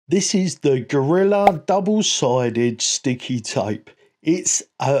This is the Gorilla double-sided sticky tape. It's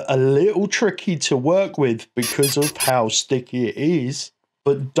a little tricky to work with because of how sticky it is,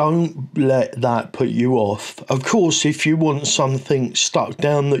 but don't let that put you off. Of course, if you want something stuck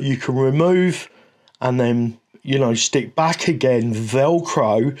down that you can remove and then, you know, stick back again,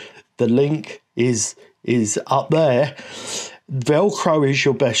 Velcro, the link is up there. Velcro is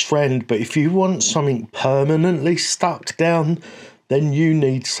your best friend, but if you want something permanently stuck down, then you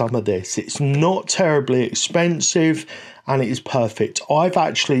need some of this. It's not terribly expensive and it is perfect. I've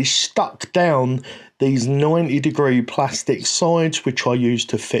actually stuck down these 90-degree plastic sides, which I use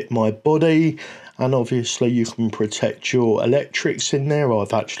to fit my body. And obviously you can protect your electrics in there.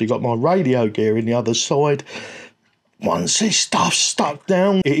 I've actually got my radio gear in the other side. Once this stuff's stuck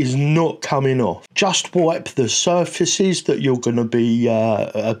down, it is not coming off. Just wipe the surfaces that you're going to be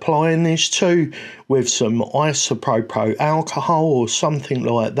applying this to with some isopropyl alcohol or something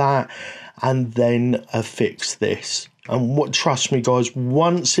like that, and then affix this. And trust me guys,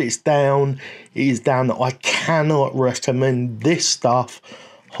 once it's down, it is down. I cannot recommend this stuff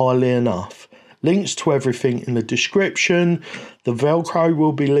highly enough. Links to everything in the description. The Velcro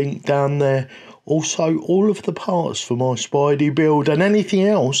will be linked down there. Also, all of the parts for my Spidey build and anything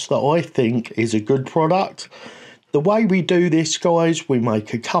else that I think is a good product. The way we do this, guys, we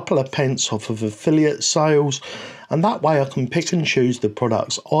make a couple of pence off of affiliate sales, and that way I can pick and choose the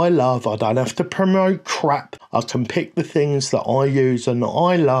products I love. I don't have to promote crap. I can pick the things that I use and that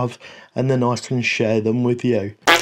I love, and then I can share them with you.